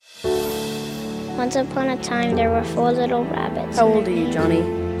Once upon a time, there were 4 little rabbits. How old are you, Johnny?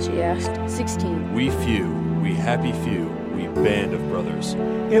 She asked. 16. We few, we happy few, we band of brothers.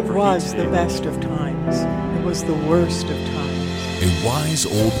 It was the best of times. It was the worst of times. A wise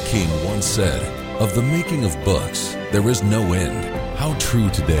old king once said, "Of the making of books, there is no end." How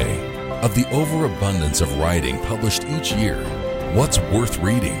true today. Of the overabundance of writing published each year, what's worth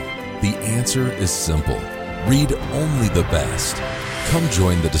reading? The answer is simple. Read only the best. Come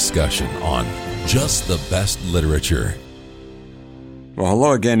join the discussion on Just the Best Literature. Well,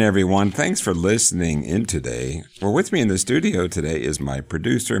 hello again, everyone. Thanks for listening in today. Well, with me in the studio today is my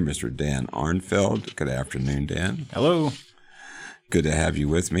producer, Mr. Dan Arnfeld. Good afternoon, Dan. Hello. Good to have you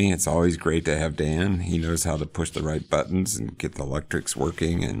with me. It's always great to have Dan. He knows how to push the right buttons and get the electrics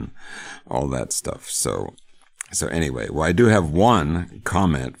working and all that stuff. So anyway, well, I do have one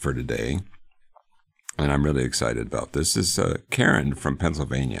comment for today, and I'm really excited about this. This is Karen from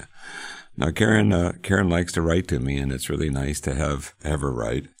Pennsylvania. Now, Karen likes to write to me, and it's really nice to have her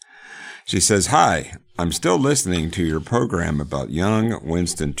write. She says, "Hi, I'm still listening to your program about young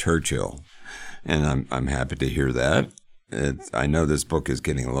Winston Churchill, and I'm happy to hear that. I know this book is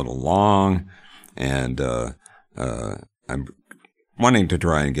getting a little long, and I'm wanting to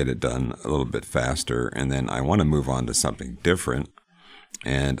try and get it done a little bit faster, and then I want to move on to something different.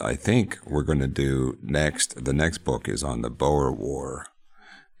 And I think we're going to do the next book is on the Boer War.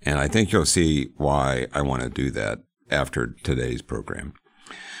 And I think you'll see why I want to do that after today's program."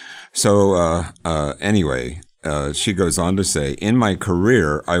 So anyway, she goes on to say, "In my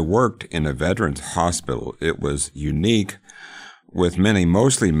career, I worked in a veterans hospital. It was unique with many,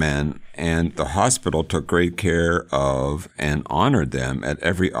 mostly men, and the hospital took great care of and honored them at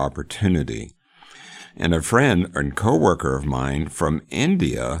every opportunity. And a friend and coworker of mine from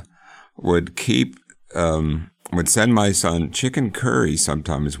India would send my son chicken curry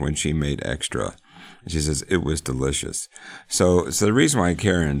sometimes when she made extra." She says it was delicious. So the reason why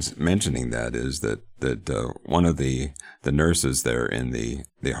Karen's mentioning that is that one of the nurses there in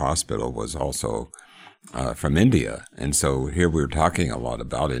the hospital was also from India, and so here we're talking a lot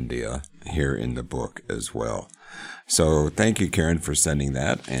about India here in the book as well. So thank you, Karen, for sending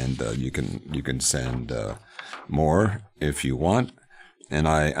that, and you can send more if you want. And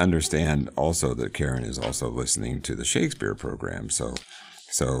I understand also that Karen is also listening to the Shakespeare program, so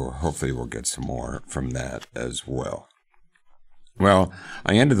hopefully we'll get some more from that as well. Well,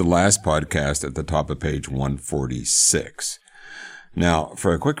 I ended the last podcast at the top of page 146. Now,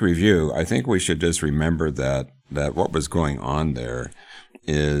 for a quick review, I think we should just remember that what was going on there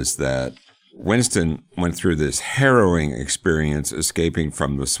is that Winston went through this harrowing experience escaping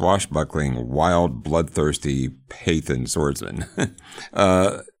from the swashbuckling, wild, bloodthirsty Pathan swordsman.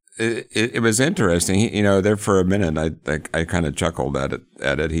 It was interesting. There for a minute, I kind of chuckled at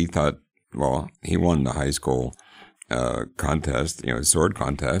it. He thought, well, he won the high school contest, sword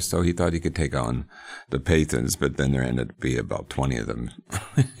contest, so he thought he could take on the Pathans, but then there ended up being about 20 of them,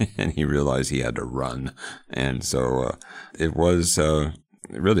 and he realized he had to run. And so it was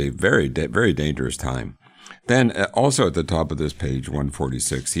really very, very dangerous time. Then also at the top of this page,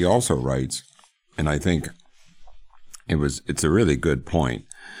 146, he also writes, and I think it's a really good point.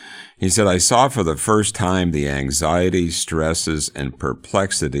 He said, "I saw for the first time the anxieties, stresses, and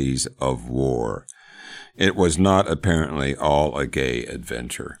perplexities of war. It was not apparently all a gay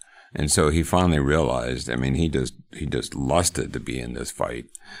adventure." And so he finally realized, he just lusted to be in this fight.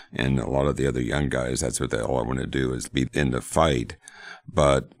 And a lot of the other young guys, that's what they all want to do is be in the fight.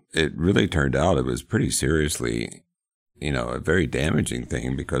 But it really turned out it was pretty seriously, a very damaging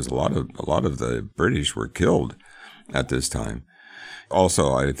thing, because a lot of the British were killed at this time.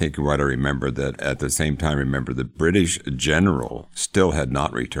 Also, I think you ought to remember that at the same time, the British general still had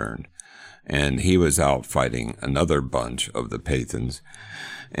not returned. And he was out fighting another bunch of the Pathans.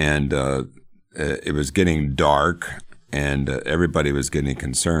 And it was getting dark, and everybody was getting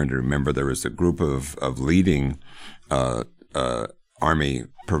concerned. Remember, there was a group of leading army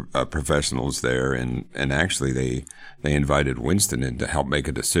professionals there, and actually they invited Winston in to help make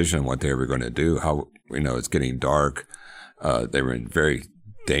a decision on what they were going to do. How, it's getting dark. They were in very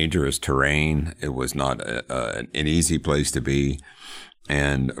dangerous terrain. It was not an easy place to be.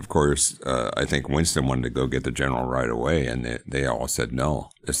 And, of course, I think Winston wanted to go get the general right away, and they all said no.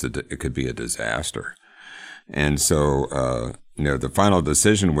 It could be a disaster. And so, the final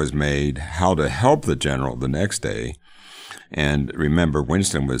decision was made how to help the general the next day. And remember,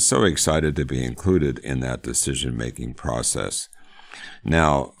 Winston was so excited to be included in that decision-making process.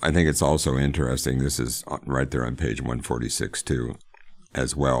 Now, I think it's also interesting, this is right there on page 146 too,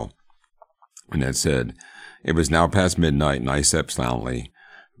 as well. And it said, "It was now past midnight, and I slept soundly,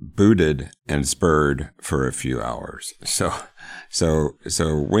 booted and spurred for a few hours. So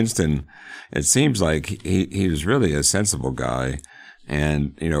Winston, it seems like he was really a sensible guy.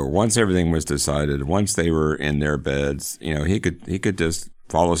 And, once everything was decided, once they were in their beds, he could just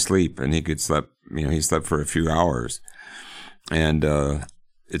fall asleep, and he slept for a few hours. And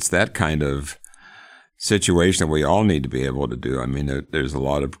it's that kind of situation that we all need to be able to do. I mean, there's a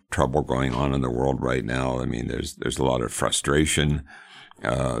lot of trouble going on in the world right now. I mean, there's a lot of frustration.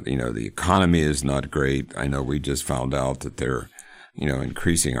 The economy is not great. I know we just found out that they're,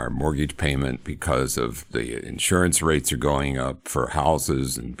 increasing our mortgage payment because of the insurance rates are going up for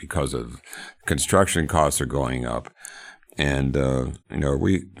houses, and because of construction costs are going up. And,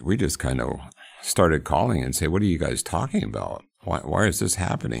 we just kind of started calling and say, what are you guys talking about? Why is this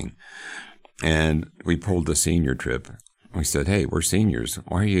happening? And we pulled the senior trip. We said, hey, we're seniors.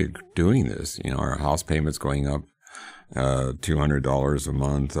 Why are you doing this? Our house payment's going up $200 a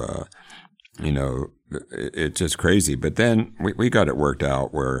month. It's just crazy. But then we got it worked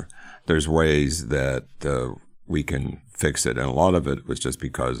out where there's ways that we can fix it. And a lot of it was just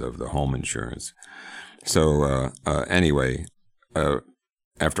because of the home insurance. So anyway,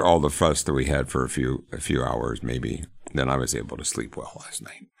 after all the fuss that we had for a few hours, maybe, then I was able to sleep well last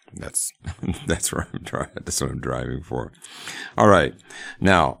night. That's where that's what I'm driving for. All right.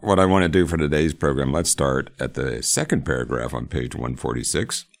 Now, what I want to do for today's program, let's start at the second paragraph on page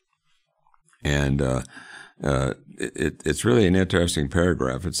 146. And it's really an interesting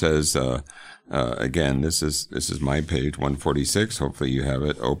paragraph. It says, again, this is my page 146. Hopefully you have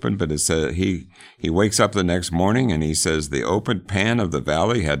it open. But it says he wakes up the next morning and he says, the open pan of the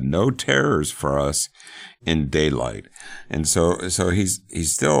valley had no terrors for us in daylight. And so he's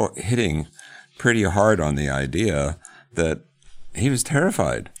still hitting pretty hard on the idea that he was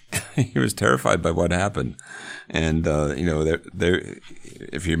terrified. He was terrified by what happened. And,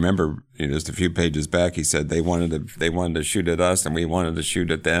 if you remember, just a few pages back, he said they wanted to shoot at us and we wanted to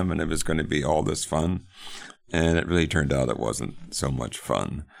shoot at them, and it was going to be all this fun. And it really turned out it wasn't so much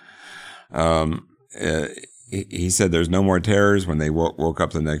fun. He said there's no more terrors. When they woke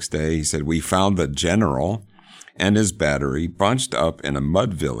up the next day, he said, we found the general and his battery bunched up in a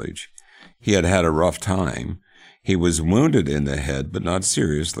mud village. He had had a rough time. He was wounded in the head, but not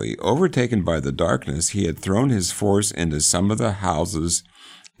seriously. Overtaken by the darkness, he had thrown his force into some of the houses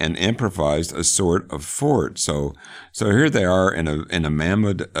and improvised a sort of fort. So here they are in a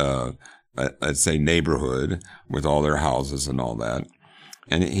Mamund, let's say, neighborhood with all their houses and all that.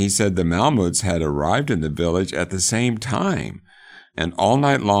 And he said the Malmuds had arrived in the village at the same time, and all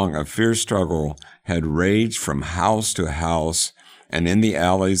night long a fierce struggle had raged from house to house and in the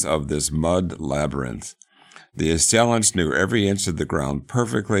alleys of this mud labyrinth. The assailants knew every inch of the ground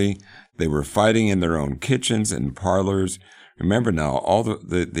perfectly. They were fighting in their own kitchens and parlors. Remember now, all the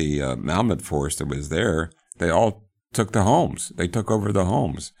Mamund force that was there, they all took the homes. They took over the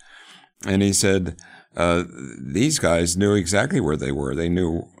homes. And he said, these guys knew exactly where they were. They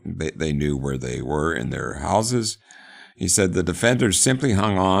knew where they were in their houses. He said the defenders simply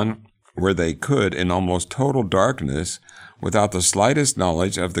hung on where they could in almost total darkness without the slightest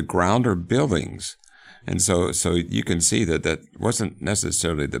knowledge of the ground or buildings. And so you can see that wasn't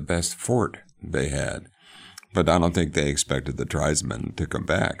necessarily the best fort they had. But I don't think they expected the tribesmen to come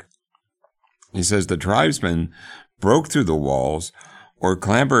back. He says the tribesmen broke through the walls or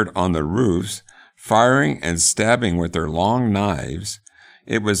clambered on the roofs, firing and stabbing with their long knives.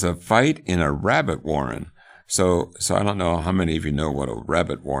 It was a fight in a rabbit warren. So I don't know how many of you know what a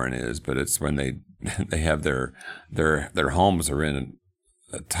rabbit warren is, but it's when they have their homes are in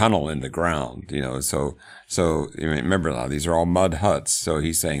a tunnel in the ground, So remember now, these are all mud huts. So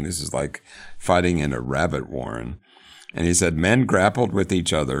he's saying this is like fighting in a rabbit warren. And he said men grappled with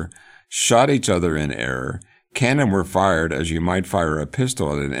each other, shot each other in air. Cannon were fired as you might fire a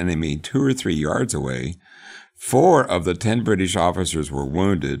pistol at an enemy 2 or 3 yards away. 4 of the 10 British officers were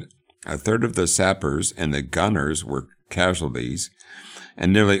wounded. A third of the sappers and the gunners were casualties.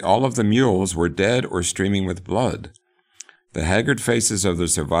 And nearly all of the mules were dead or streaming with blood. The haggard faces of the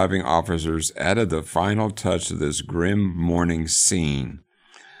surviving officers added the final touch to this grim morning scene.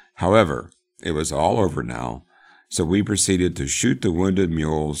 However, it was all over now, so we proceeded to shoot the wounded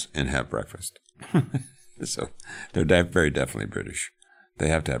mules and have breakfast. So they're very definitely British. They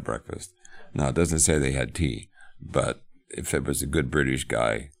have to have breakfast. Now, it doesn't say they had tea, but if it was a good British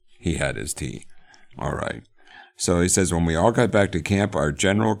guy, he had his tea. All right. So he says, when we all got back to camp, our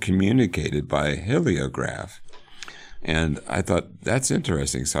general communicated by heliograph. And I thought, that's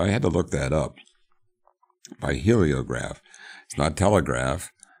interesting. So I had to look that up. By heliograph. It's not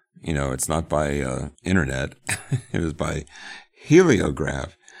telegraph. It's not by internet. It was by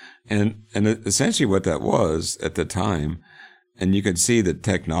heliograph. And essentially what that was at the time, and you could see that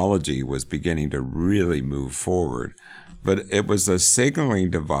technology was beginning to really move forward, but it was a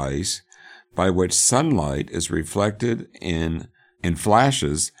signaling device by which sunlight is reflected in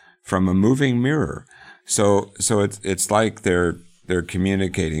flashes from a moving mirror. So it's like they're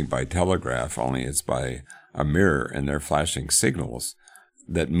communicating by telegraph, only it's by a mirror, and they're flashing signals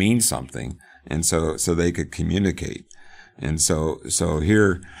that mean something, and so they could communicate. And so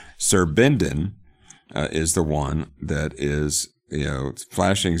here, Sir Bindon is the one that is,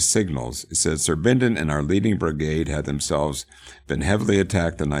 flashing signals. It says, Sir Bindon and our leading brigade had themselves been heavily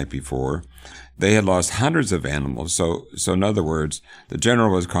attacked the night before. They had lost hundreds of animals. So in other words, the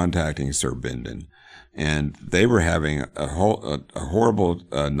general was contacting Sir Bindon, and they were having a horrible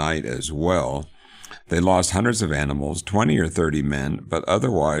night as well. They lost hundreds of animals, 20 or 30 men, but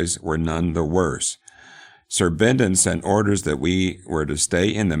otherwise were none the worse. Sir Bindon sent orders that we were to stay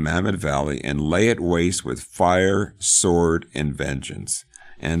in the Mamund Valley and lay it waste with fire, sword, and vengeance.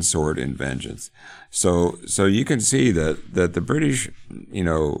 So you can see that the British,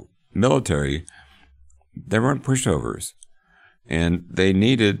 military, they weren't pushovers, and they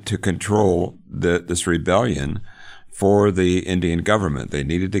needed to control this rebellion for the Indian government. They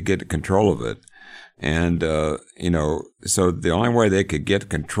needed to get control of it. And, so the only way they could get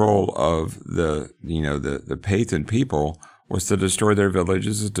control of the Pathan people was to destroy their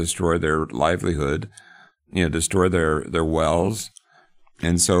villages, destroy their livelihood, destroy their wells.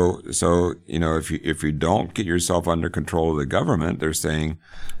 And so, if you don't get yourself under control of the government, they're saying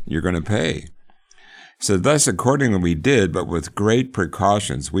you're going to pay. So thus, accordingly, we did, but with great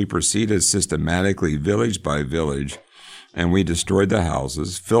precautions, we proceeded systematically village by village, and we destroyed the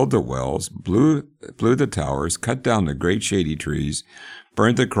houses, filled the wells, blew the towers, cut down the great shady trees,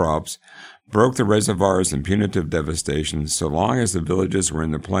 burned the crops, broke the reservoirs in punitive devastation. So long as the villages were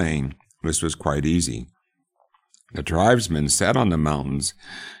in the plain, this was quite easy. The tribesmen sat on the mountains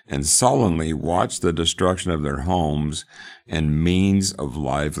and sullenly watched the destruction of their homes and means of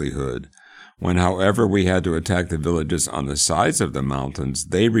livelihood. When, however, we had to attack the villages on the sides of the mountains,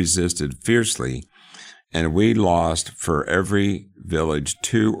 they resisted fiercely, and we lost for every village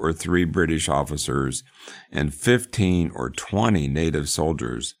 2 or 3 British officers and 15 or 20 native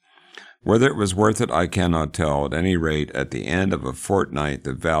soldiers. Whether it was worth it, I cannot tell. At any rate, at the end of a fortnight,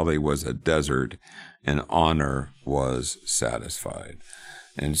 the valley was a desert, and honor was satisfied.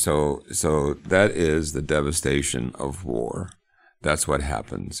 And so that is the devastation of war. That's what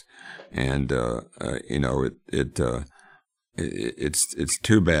happens. And, it's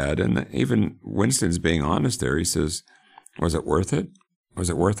too bad. And even Winston's being honest there. He says, was it worth it? Was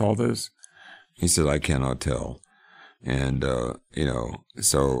it worth all this? He said, I cannot tell. And,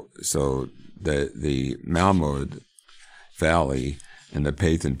 so the Mamund Valley and the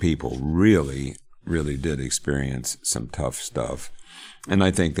Pathan people really, really did experience some tough stuff. And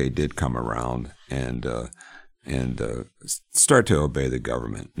I think they did come around and start to obey the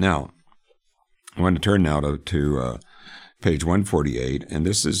government. Now, I want to turn now to page 148, and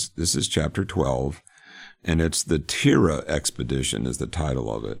this is chapter 12, and it's the Tira expedition is the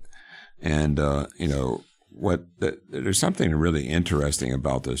title of it. And there's something really interesting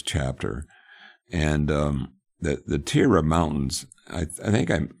about this chapter, and the Tira Mountains. I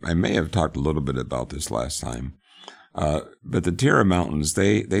think I may have talked a little bit about this last time, but the Tira Mountains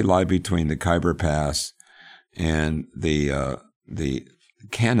they lie between the Khyber Pass and the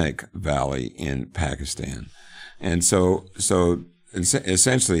Kanak Valley in Pakistan. And so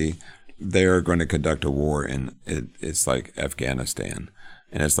essentially they are going to conduct a war it's like Afghanistan,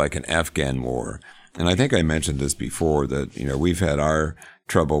 and it's like an Afghan war. And I think I mentioned this before that, we've had our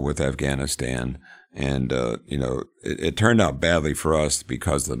trouble with Afghanistan, and, it turned out badly for us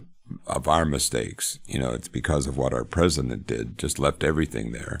because of our mistakes. It's because of what our president did, just left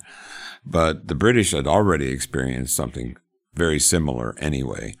everything there. But the British had already experienced something very similar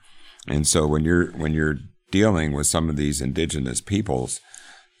anyway. And so when you're dealing with some of these indigenous peoples,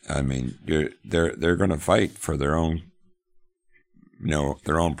 I mean, they're going to fight for their own,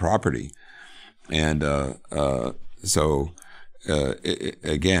 their own property. And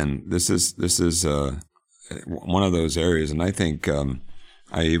again, this is one of those areas, and I think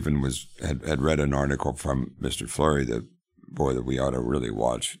I even had read an article from Mr. Fleury that we ought to really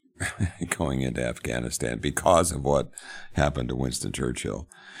watch going into Afghanistan because of what happened to Winston Churchill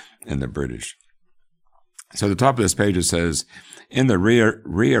and the British. So the top of this page, it says, in the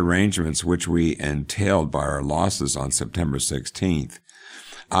rearrangements which we entailed by our losses on September 16th,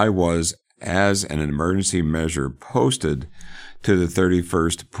 I was, as an emergency measure, posted to the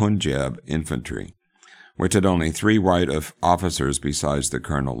 31st Punjab Infantry. which had only 3 white officers besides the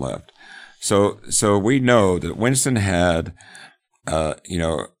colonel left. So we know that Winston had, a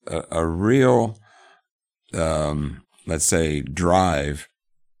real, let's say, drive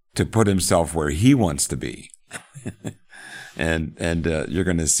to put himself where he wants to be. and you're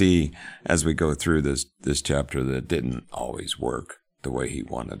going to see as we go through this chapter that it didn't always work the way he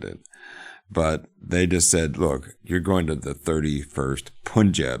wanted it. But they just said, look, you're going to the 31st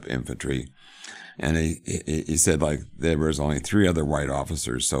Punjab Infantry. And he said, like, there was only 3 other white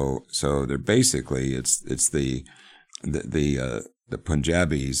officers. So they're basically, it's the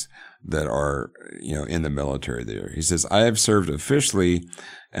Punjabis that are, in the military there. He says, I have served officially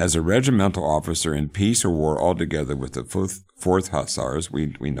as a regimental officer in peace or war altogether with the 4th Hussars.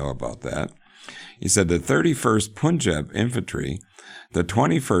 We know about that. He said the 31st Punjab Infantry, the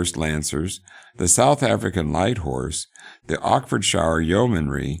 21st Lancers, the South African Light Horse, the Oxfordshire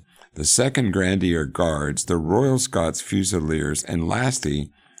Yeomanry, the 2nd Grenadier Guards, the Royal Scots Fusiliers, and lastly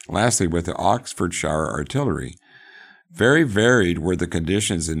with the Oxfordshire Artillery. Very varied were the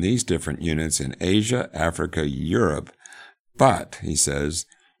conditions in these different units in Asia, Africa, Europe, but, he says,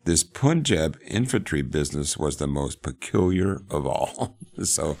 this Punjab infantry business was the most peculiar of all.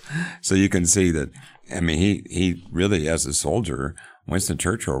 So you can see that, he really, as a soldier, Winston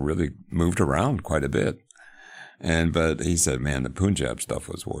Churchill really moved around quite a bit. But he said, man, the Punjab stuff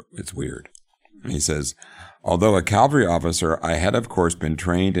it's weird. He says, although a cavalry officer, I had, of course, been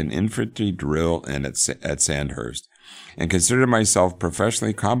trained in infantry drill and at Sandhurst, and considered myself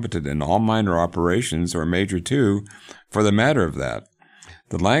professionally competent in all minor operations, or major too, for the matter of that.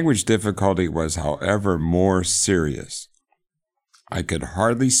 The language difficulty was, however, more serious. I could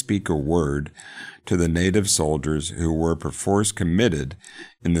hardly speak a word to the native soldiers who were perforce committed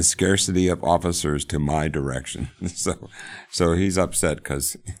in the scarcity of officers to my direction. So he's upset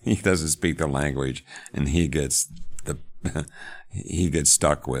because he doesn't speak the language, and he gets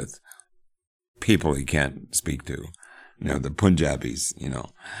stuck with people he can't speak to. The Punjabis,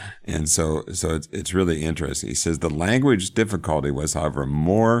 And so it's really interesting. He says the language difficulty was, however,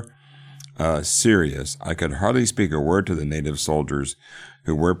 more serious. I could hardly speak a word to the native soldiers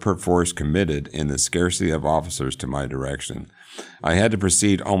who were perforce committed in the scarcity of officers to my direction. I had to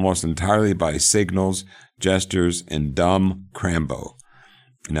proceed almost entirely by signals, gestures, and dumb crambo.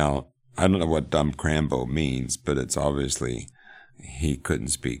 Now, I don't know what dumb crambo means, but it's obviously he couldn't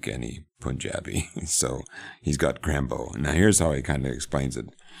speak any Punjabi, so he's got crambo. Now, here's how he kind of explains it.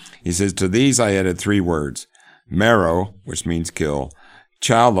 He says, to these I added 3 words, maro, which means kill,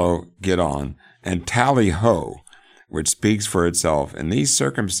 chalo, get on, and tally-ho, which speaks for itself. In these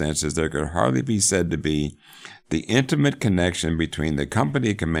circumstances, there could hardly be said to be the intimate connection between the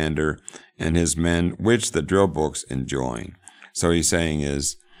company commander and his men, which the drill books enjoin. So he's saying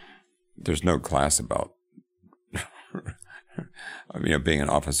there's no class about being an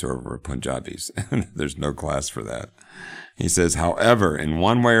officer over Punjabis. There's no class for that. He says, however, in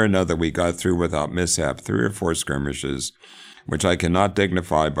one way or another, we got through without mishap 3 or 4 skirmishes, which I cannot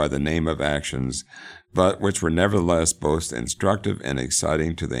dignify by the name of actions, but which were nevertheless both instructive and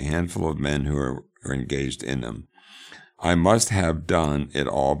exciting to the handful of men who are engaged in them. I must have done it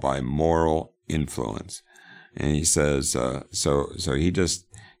all by moral influence. And he says, so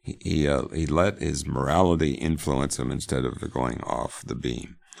he let his morality influence him instead of going off the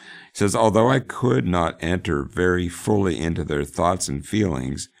beam. He says, although I could not enter very fully into their thoughts and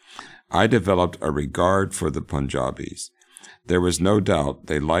feelings, I developed a regard for the Punjabis. There was no doubt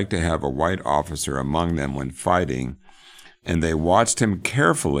they liked to have a white officer among them when fighting, and they watched him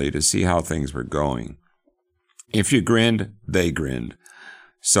carefully to see how things were going. If you grinned, they grinned.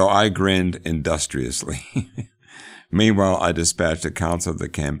 So I grinned industriously. Meanwhile, I dispatched accounts of the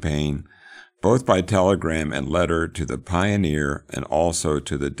campaign, both by telegram and letter, to the Pioneer and also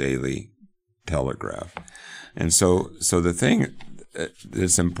to the Daily Telegraph. And so the thing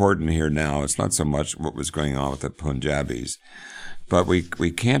that's important here now, it's not so much what was going on with the Punjabis, but we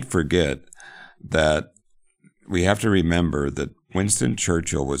can't forget that we have to remember that Winston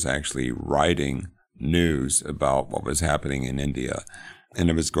Churchill was actually writing news about what was happening in India, and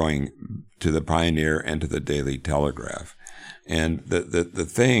it was going to the Pioneer and to the Daily Telegraph. And the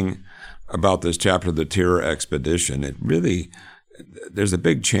thing about this chapter of the Tirah expedition, there's a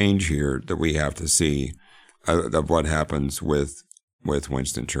big change here that we have to see of what happens with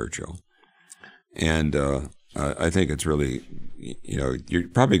Winston Churchill. And I think it's really, you're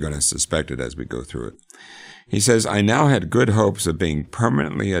probably going to suspect it as we go through it. He says, I now had good hopes of being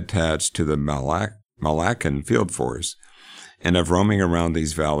permanently attached to the Malakand Field Force and of roaming around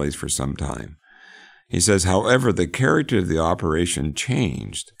these valleys for some time. He says, however, the character of the operation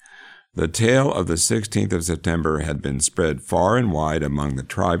changed The tale of the 16th of September had been spread far and wide among the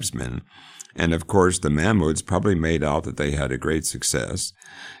tribesmen, and of course the Mamuds probably made out that they had a great success.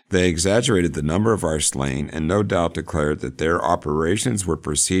 They exaggerated the number of our slain and no doubt declared that their operations were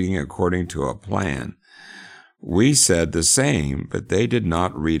proceeding according to a plan. We said the same, but they did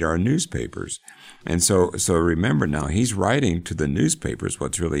not read our newspapers. And so remember now, he's writing to the newspapers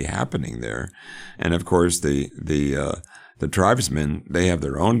what's really happening there. And of course, the tribesmen, they have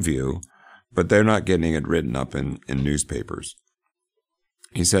their own view, but they're not getting it written up in newspapers.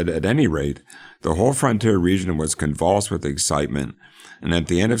 He said, at any rate, the whole frontier region was convulsed with excitement, and at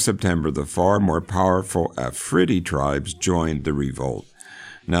the end of September, the far more powerful Afridi tribes joined the revolt.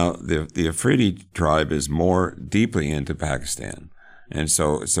 Now, the Afridi tribe is more deeply into Pakistan, and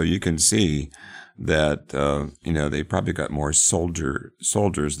so you can see that they probably got more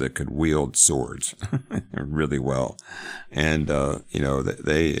soldiers that could wield swords really well, and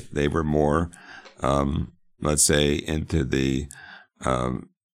they were more let's say into the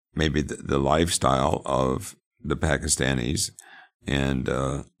maybe the lifestyle of the Pakistanis, and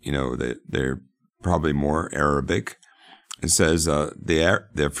they're probably more Arabic. It says the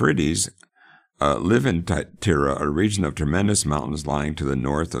Afridis live in Tira, a region of tremendous mountains lying to the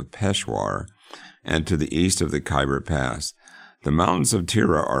north of Peshawar and to the east of the Khyber Pass. The mountains of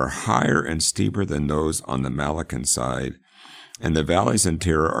Tira are higher and steeper than those on the Malakand side, and the valleys in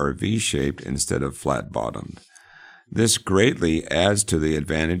Tira are V-shaped instead of flat-bottomed. This greatly adds to the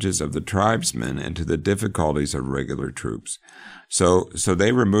advantages of the tribesmen and to the difficulties of regular troops. So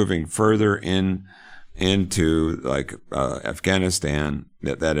they were moving further into like Afghanistan,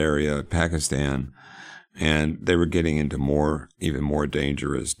 that area, Pakistan, and they were getting into even more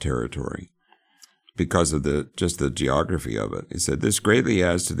dangerous territory because of the geography of it. He said, this greatly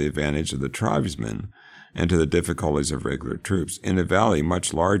adds to the advantage of the tribesmen and to the difficulties of regular troops. In a valley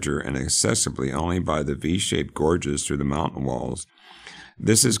much larger and accessibly only by the V-shaped gorges through the mountain walls,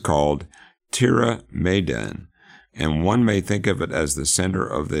 this is called Tira Maidan, and one may think of it as the center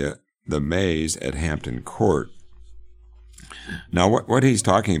of the maze at Hampton Court. Now, what he's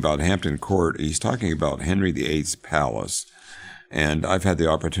talking about, Hampton Court, he's talking about Henry VIII's palace, and I've had the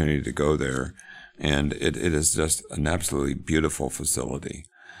opportunity to go there, and it is just an absolutely beautiful facility.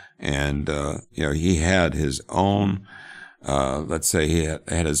 And he had his own, let's say he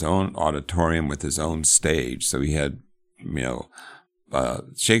had his own auditorium with his own stage, so he had,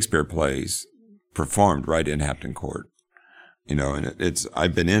 Shakespeare plays performed right in Hampton Court. And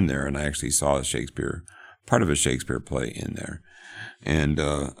I've been in there and I actually saw part of a Shakespeare play in there. And,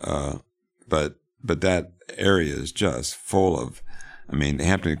 but that area is just full of,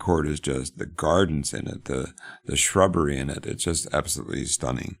 Hampton Court is just the gardens in it, the shrubbery in it. It's just absolutely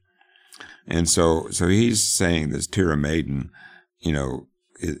stunning. And so he's saying this Tira Maiden,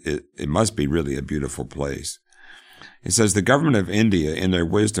 it must be really a beautiful place. It says, the government of India, in their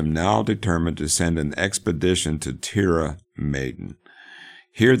wisdom, now determined to send an expedition to Tira Maiden.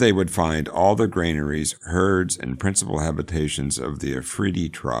 Here they would find all the granaries, herds, and principal habitations of the Afridi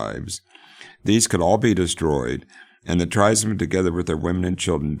tribes. These could all be destroyed, and the tribesmen, together with their women and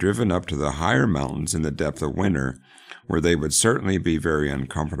children, driven up to the higher mountains in the depth of winter, where they would certainly be very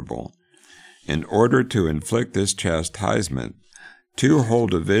uncomfortable. In order to inflict this chastisement, 2 whole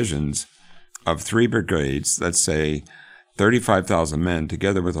divisions of 3 brigades, let's say 35,000 men,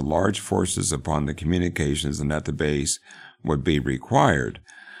 together with the large forces upon the communications and at the base, would be required.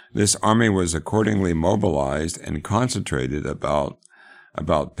 This army was accordingly mobilized and concentrated about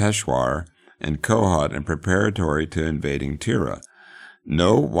Peshawar and Kohat and preparatory to invading Tira.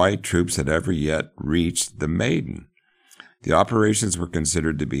 No white troops had ever yet reached the Maiden. The operations were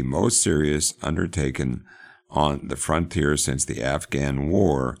considered to be most serious undertaken on the frontier since the Afghan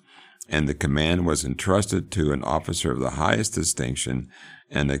War, and the command was entrusted to an officer of the highest distinction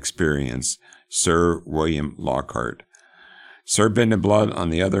and experience, Sir William Lockhart. Sir Bindablood,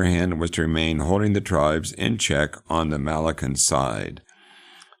 on the other hand, was to remain holding the tribes in check on the Malakand side.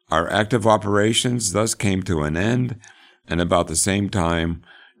 Our active operations thus came to an end, and about the same time,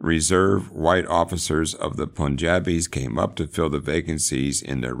 reserve white officers of the Punjabis came up to fill the vacancies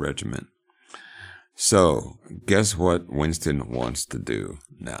in their regiment. So, guess what Winston wants to do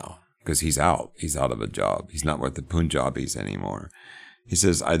now? Because he's out of a job. He's not with the Punjabis anymore. He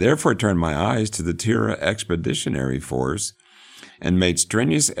says, I therefore turned my eyes to the Tira Expeditionary Force and made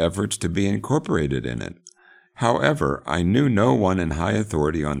strenuous efforts to be incorporated in it. However, I knew no one in high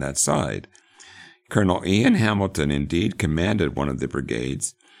authority on that side. Colonel Ian Hamilton indeed commanded one of the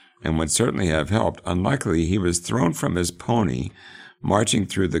brigades, and would certainly have helped. Unluckily, he was thrown from his pony marching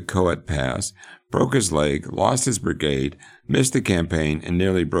through the Coet Pass, broke his leg, lost his brigade, missed the campaign, and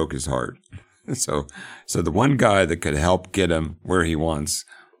nearly broke his heart. So the one guy that could help get him where he wants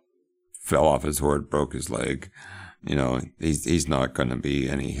fell off his horse, broke his leg. He's not going to be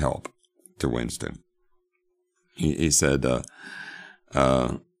any help to Winston. He said,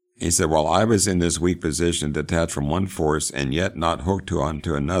 while I was in this weak position, detached from one force and yet not hooked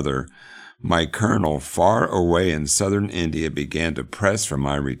onto another, my colonel far away in southern India began to press for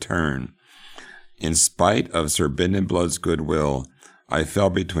my return. In spite of Sir Bindinblood's goodwill, I fell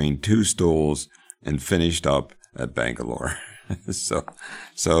between two stools and finished up at Bangalore.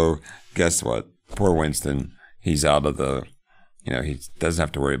 So guess what? Poor Winston, he's out of the, he doesn't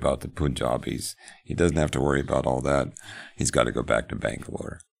have to worry about the Punjabis. He doesn't have to worry about all that. He's got to go back to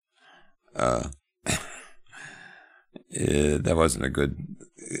Bangalore. That wasn't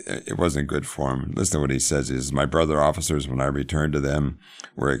it wasn't good for him. Listen to what he says. My brother officers, when I returned to them,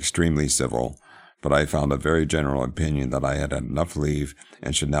 were extremely civil, but I found a very general opinion that I had enough leave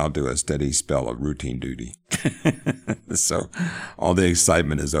and should now do a steady spell of routine duty. So all the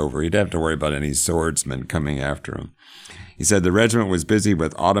excitement is over. He'd have to worry about any swordsmen coming after him. He said the regiment was busy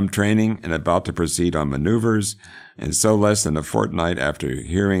with autumn training and about to proceed on maneuvers, and so less than a fortnight after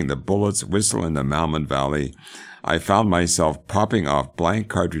hearing the bullets whistle in the Mamund Valley, I found myself popping off blank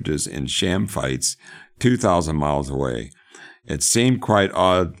cartridges in sham fights 2,000 miles away. It seemed quite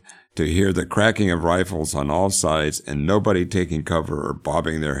odd to hear the cracking of rifles on all sides and nobody taking cover or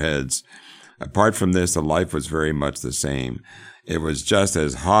bobbing their heads. Apart from this, the life was very much the same. It was just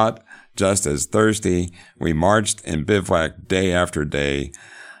as hot, just as thirsty. We marched and bivouacked day after day.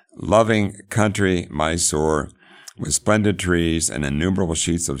 Loving country, Mysore, with splendid trees and innumerable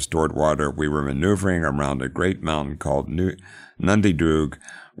sheets of stored water, we were maneuvering around a great mountain called Nundidrug,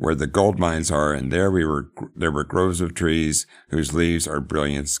 where the gold mines are, and there were groves of trees whose leaves are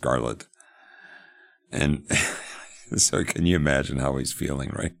brilliant scarlet. And so can you imagine how he's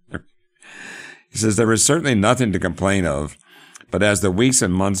feeling, right? He says, there was certainly nothing to complain of, but as the weeks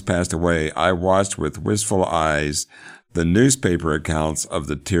and months passed away, I watched with wistful eyes the newspaper accounts of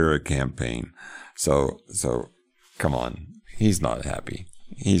the Tira campaign. So come on, he's not happy.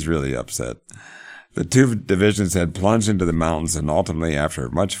 He's really upset. The two divisions had plunged into the mountains and ultimately, after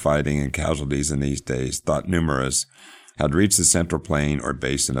much fighting and casualties in these days, thought numerous, had reached the central plain or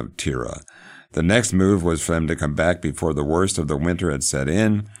basin of Tira. The next move was for them to come back before the worst of the winter had set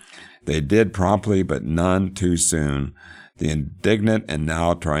in. They did promptly, but none too soon. The indignant and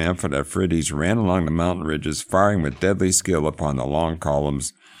now triumphant Afridis ran along the mountain ridges, firing with deadly skill upon the long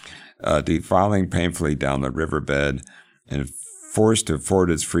columns, defiling painfully down the riverbed, and forced to ford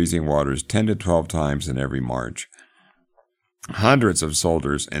its freezing waters 10 to 12 times in every march. Hundreds of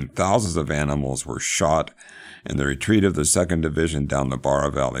soldiers and thousands of animals were shot, and the retreat of the 2nd Division down the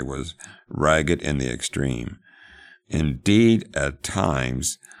Bara Valley was ragged in the extreme. Indeed, at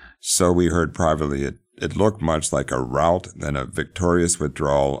times, so we heard privately, it looked much like a rout than a victorious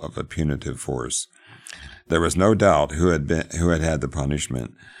withdrawal of a punitive force. There was no doubt who had had the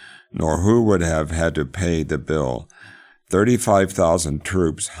punishment, nor who would have had to pay the bill. 35,000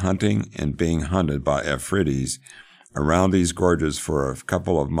 troops hunting and being hunted by Afridis around these gorges for a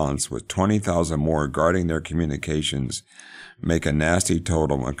couple of months, with 20,000 more guarding their communications, make a nasty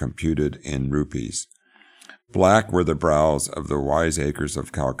total when computed in rupees. Black were the brows of the wiseacres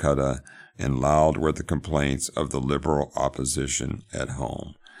of Calcutta, and loud were the complaints of the liberal opposition at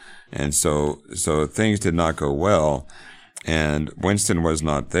home. And so things did not go well, and Winston was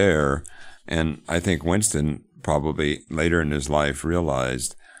not there, and I think Winston probably later in his life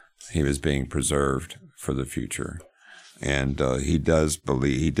realized he was being preserved for the future. And he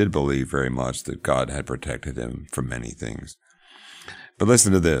did believe very much that God had protected him from many things. But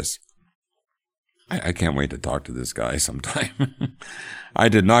listen to this. I can't wait to talk to this guy sometime. I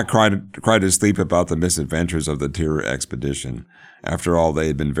did not cry to sleep about the misadventures of the Tira expedition. After all, they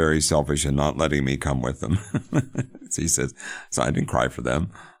had been very selfish in not letting me come with them. He says, so I didn't cry for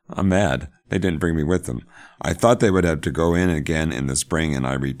them. I'm mad. They didn't bring me with them. I thought they would have to go in again in the spring, and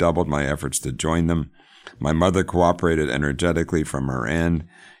I redoubled my efforts to join them. My mother cooperated energetically from her end.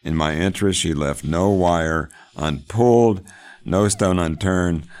 In my interest, she left no wire unpulled, no stone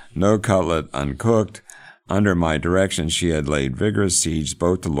unturned, no cutlet uncooked. Under my direction, she had laid vigorous siege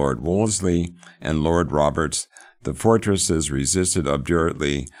both to Lord Wolseley and Lord Roberts. The fortresses resisted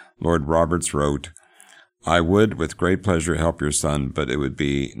obdurately. Lord Roberts wrote, I would with great pleasure help your son, but it would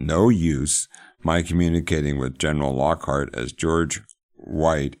be no use my communicating with General Lockhart, as George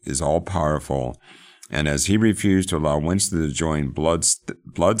White is all-powerful, and as he refused to allow Winston to join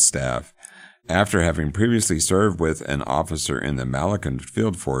Bloodstaff, After having previously served with an officer in the Malakand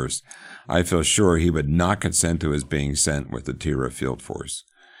Field Force, I feel sure he would not consent to his being sent with the Tira Field Force.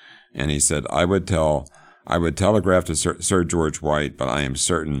 And he said, I would telegraph to Sir George White, but I am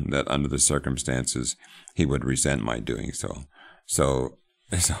certain that under the circumstances, he would resent my doing so. So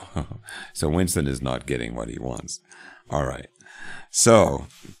Winston is not getting what he wants. All right. So,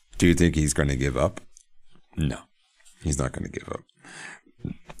 do you think he's going to give up? No, he's not going to give up.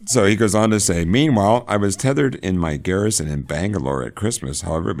 So he goes on to say, meanwhile, I was tethered in my garrison in Bangalore at Christmas.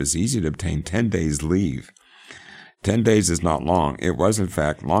 However, it was easy to obtain 10 days leave. 10 days is not long. It was, in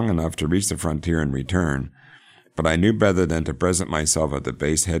fact, long enough to reach the frontier and return. But I knew better than to present myself at the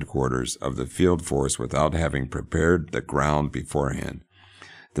base headquarters of the field force without having prepared the ground beforehand.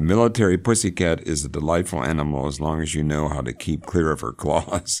 The military pussycat is a delightful animal as long as you know how to keep clear of her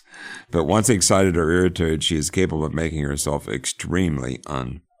claws. But once excited or irritated, she is capable of making herself extremely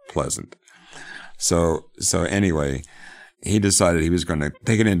unpleasant. So anyway, he decided he was going to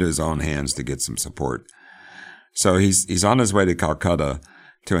take it into his own hands to get some support. So he's on his way to Calcutta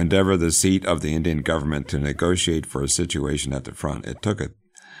to endeavor the seat of the Indian government to negotiate for a situation at the front. It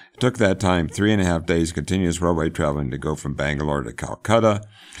took that time 3.5 days continuous railway traveling to go from Bangalore to Calcutta,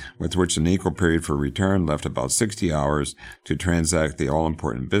 with which an equal period for return left about 60 hours to transact the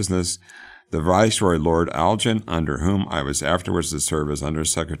all-important business. The Viceroy Lord Algin, under whom I was afterwards to serve as Under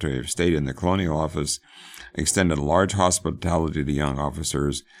Secretary of State in the Colonial Office, extended a large hospitality to young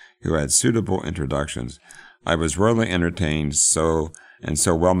officers who had suitable introductions. I was royally entertained, so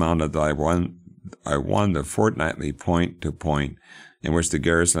well mounted that I won the fortnightly point-to-point in which the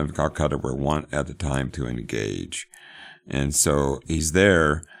garrison of Calcutta were wont at the time to engage. And so he's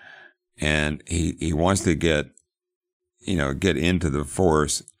there, and he wants to get into the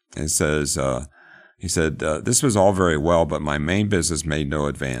force, and says, he said, this was all very well, but my main business made no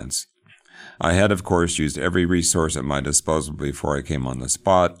advance. I had, of course, used every resource at my disposal before I came on the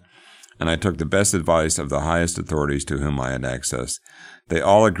spot, and I took the best advice of the highest authorities to whom I had access. They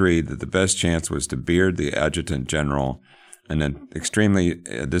all agreed that the best chance was to beard the adjutant general, an extremely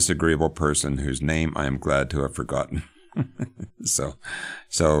disagreeable person whose name I am glad to have forgotten. So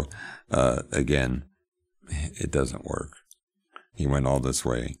again, it doesn't work. He went all this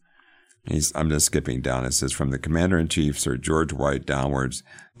way. I'm just skipping down. It says, from the Commander-in-Chief, Sir George White, downwards,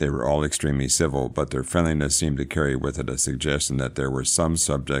 they were all extremely civil, but their friendliness seemed to carry with it a suggestion that there were some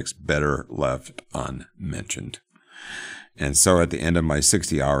subjects better left unmentioned. And so at the end of my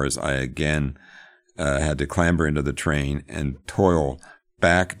 60 hours, I again had to clamber into the train and toil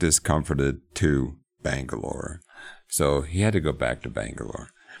back discomforted to Bangalore. So he had to go back to Bangalore.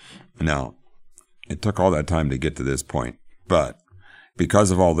 Now, it took all that time to get to this point, but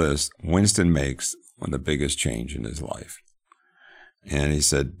because of all this, Winston makes one of the biggest change in his life. And he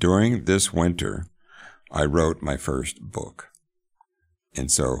said, during this winter, I wrote my first book.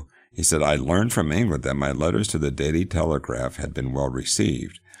 And so he said, I learned from England that my letters to the Daily Telegraph had been well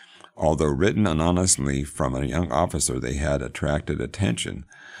received. Although written anonymously from a young officer, they had attracted attention.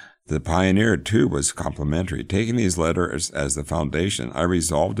 The Pioneer, too, was complimentary. Taking these letters as the foundation, I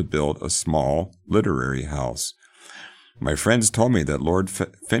resolved to build a small literary house. My friends told me that Lord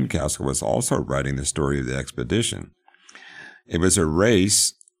Fincastle was also writing the story of the expedition. It was a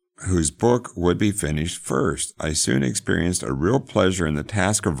race whose book would be finished first. I soon experienced a real pleasure in the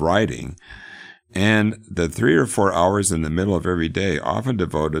task of writing, and the 3 or 4 hours in the middle of every day, often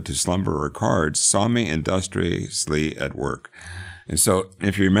devoted to slumber or cards, saw me industriously at work. And so,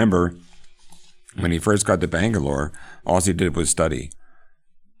 if you remember, when he first got to Bangalore, all he did was study.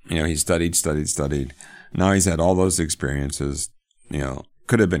 He studied. Now he's had all those experiences,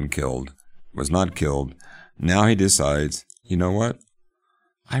 could have been killed, was not killed. Now he decides, you know what?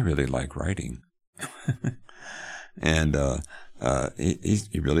 I really like writing. And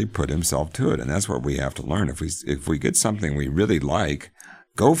he really put himself to it. And that's what we have to learn. If we get something we really like,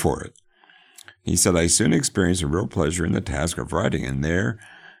 go for it. He said, I soon experienced a real pleasure in the task of writing,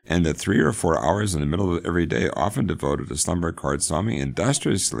 and the 3 or 4 hours in the middle of every day, often devoted to slumber cards, saw me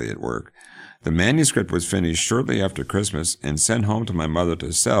industriously at work. The manuscript was finished shortly after Christmas and sent home to my mother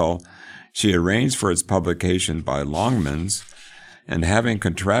to sell. She arranged for its publication by Longmans, and having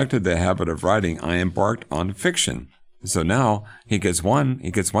contracted the habit of writing, I embarked on fiction. So now he gets one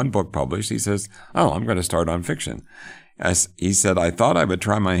book published. He says, I'm going to start on fiction. As he said, I thought I would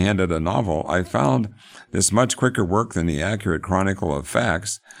try my hand at a novel. I found this much quicker work than the accurate chronicle of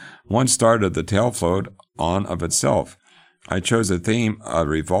facts. Once started, the tale flowed on of itself. I chose a theme, a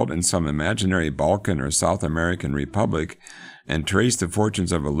revolt in some imaginary Balkan or South American republic, and traced the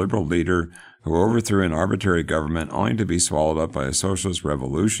fortunes of a liberal leader who overthrew an arbitrary government only to be swallowed up by a socialist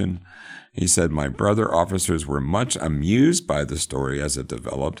revolution. He said, my brother officers were much amused by the story as it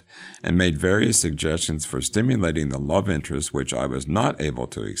developed and made various suggestions for stimulating the love interest, which I was not able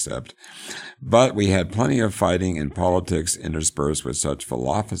to accept. But we had plenty of fighting and politics interspersed with such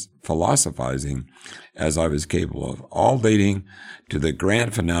philosophizing as I was capable of, all leading to the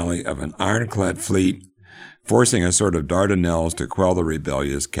grand finale of an ironclad fleet forcing a sort of Dardanelles to quell the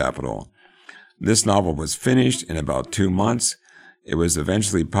rebellious capital. This novel was finished in about 2 months. It was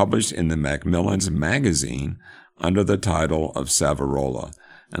eventually published in the Macmillan's magazine under the title of Savonarola.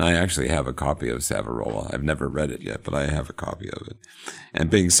 And I actually have a copy of Savonarola. I've never read it yet, but I have a copy of it.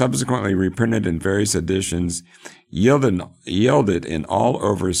 And being subsequently reprinted in various editions, yielded in all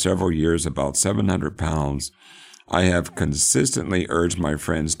over several years about £700. I have consistently urged my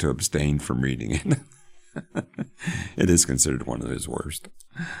friends to abstain from reading it. It is considered one of his worst.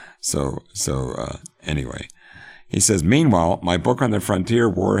 Anyway. He says, meanwhile, my book on the frontier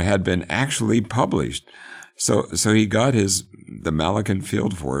war had been actually published. So he got the Malakand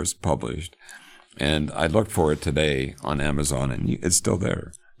Field Force published. And I looked for it today on Amazon, and it's still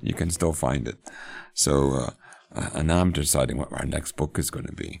there. You can still find it. So now I'm deciding what our next book is going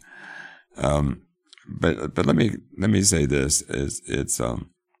to be. But let me say this: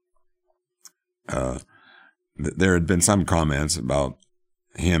 there had been some comments about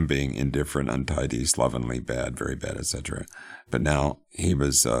him being indifferent, untidy, slovenly, bad, very bad, etc. But now he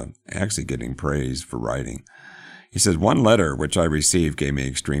was actually getting praise for writing. He says, one letter which I received gave me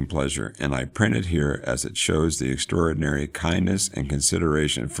extreme pleasure, and I print it here as it shows the extraordinary kindness and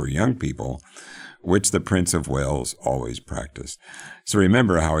consideration for young people which the Prince of Wales always practiced. So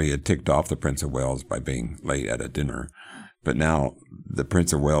remember how he had ticked off the Prince of Wales by being late at a dinner. But now the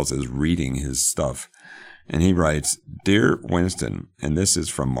Prince of Wales is reading his stuff. And he writes, Dear Winston, and this is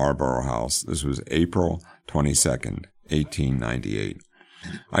from Marlborough House. This was April 22nd, 1898.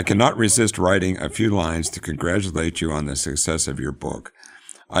 I cannot resist writing a few lines to congratulate you on the success of your book.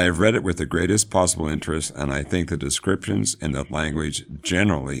 I have read it with the greatest possible interest, and I think the descriptions and the language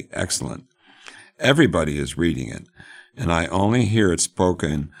generally excellent. Everybody is reading it, and I only hear it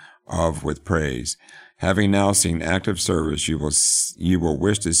spoken of with praise. Having now seen active service, you will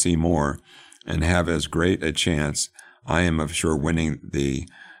wish to see more, and have as great a chance, I am sure, winning the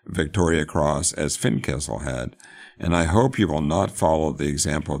Victoria Cross as Fincastle had, and I hope you will not follow the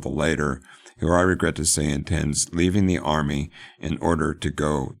example of the later, who I regret to say intends leaving the army in order to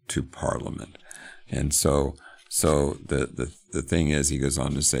go to Parliament. And so the thing is, he goes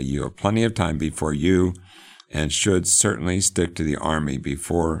on to say, you have plenty of time before you, and should certainly stick to the army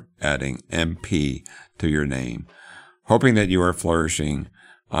before adding MP to your name. Hoping that you are flourishing,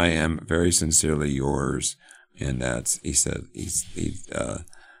 I am very sincerely yours, and that's, he said, he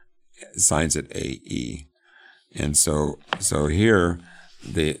signs it A.E. And so here,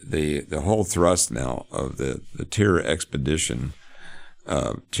 the whole thrust now of the Tirah expedition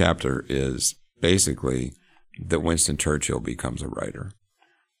chapter is basically that Winston Churchill becomes a writer,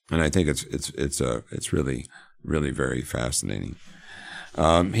 and I think it's really, really very fascinating.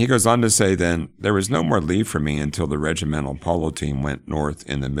 He goes on to say, then, there was no more leave for me until the regimental polo team went north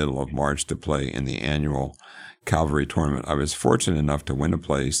in the middle of March to play in the annual cavalry tournament. I was fortunate enough to win a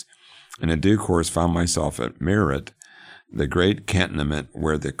place, and in due course found myself at Meerut, the great cantonment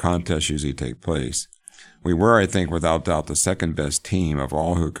where the contests usually take place. We were, I think, without doubt, the second best team of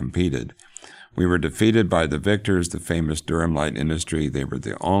all who competed. We were defeated by the victors, the famous Durham Light Industry. They were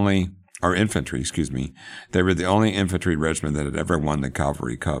the only... Our infantry, They were the only infantry regiment that had ever won the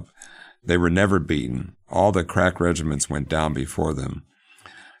Cavalry Cup. They were never beaten. All the crack regiments went down before them.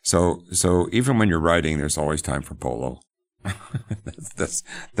 So even when you're writing, there's always time for polo.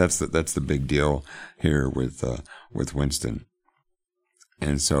 that's the big deal here with Winston.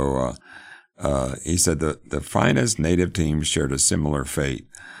 And so he said the finest native teams shared a similar fate.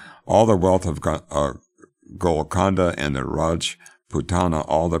 All the wealth of Golconda and the Rajputana,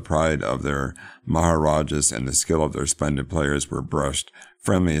 all the pride of their Maharajas and the skill of their splendid players were brushed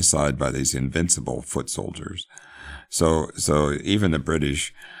firmly aside by these invincible foot soldiers. So even the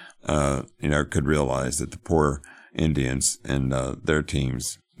British, could realize that the poor Indians and their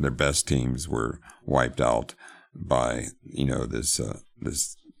teams, their best teams, were wiped out by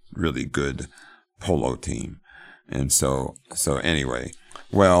this really good polo team. And so anyway,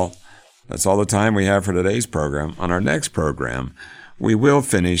 well, that's all the time we have for today's program. On our next program, we will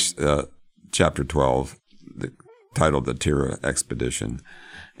finish Chapter 12, titled The Tirah Expedition.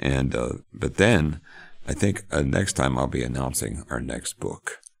 And but then I think next time I'll be announcing our next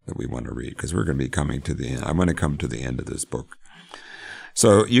book that we want to read, because we're going to be coming to the end. I'm going to come to the end of this book.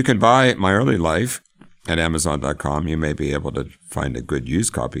 So you can buy My Early Life at Amazon.com. You may be able to find a good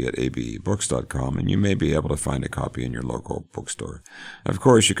used copy at abebooks.com, and you may be able to find a copy in your local bookstore. Of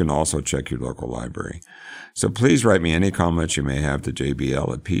course, you can also check your local library. So please write me any comments you may have to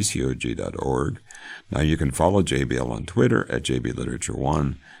jbl@pcog.org. Now, you can follow JBL on Twitter at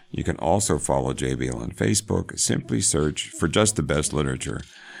JBLiterature1. You can also follow JBL on Facebook. Simply search for Just the Best Literature.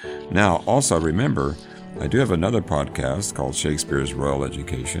 Now, also remember, I do have another podcast called Shakespeare's Royal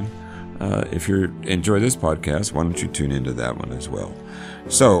Education. If you enjoy this podcast, why don't you tune into that one as well?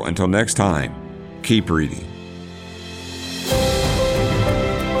 So, until next time, keep reading.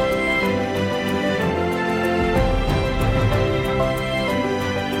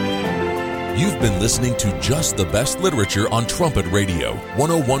 You've been listening to Just the Best Literature on Trumpet Radio,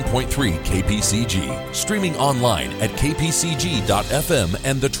 101.3 KPCG, streaming online at kpcg.fm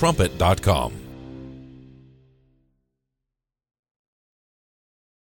and thetrumpet.com.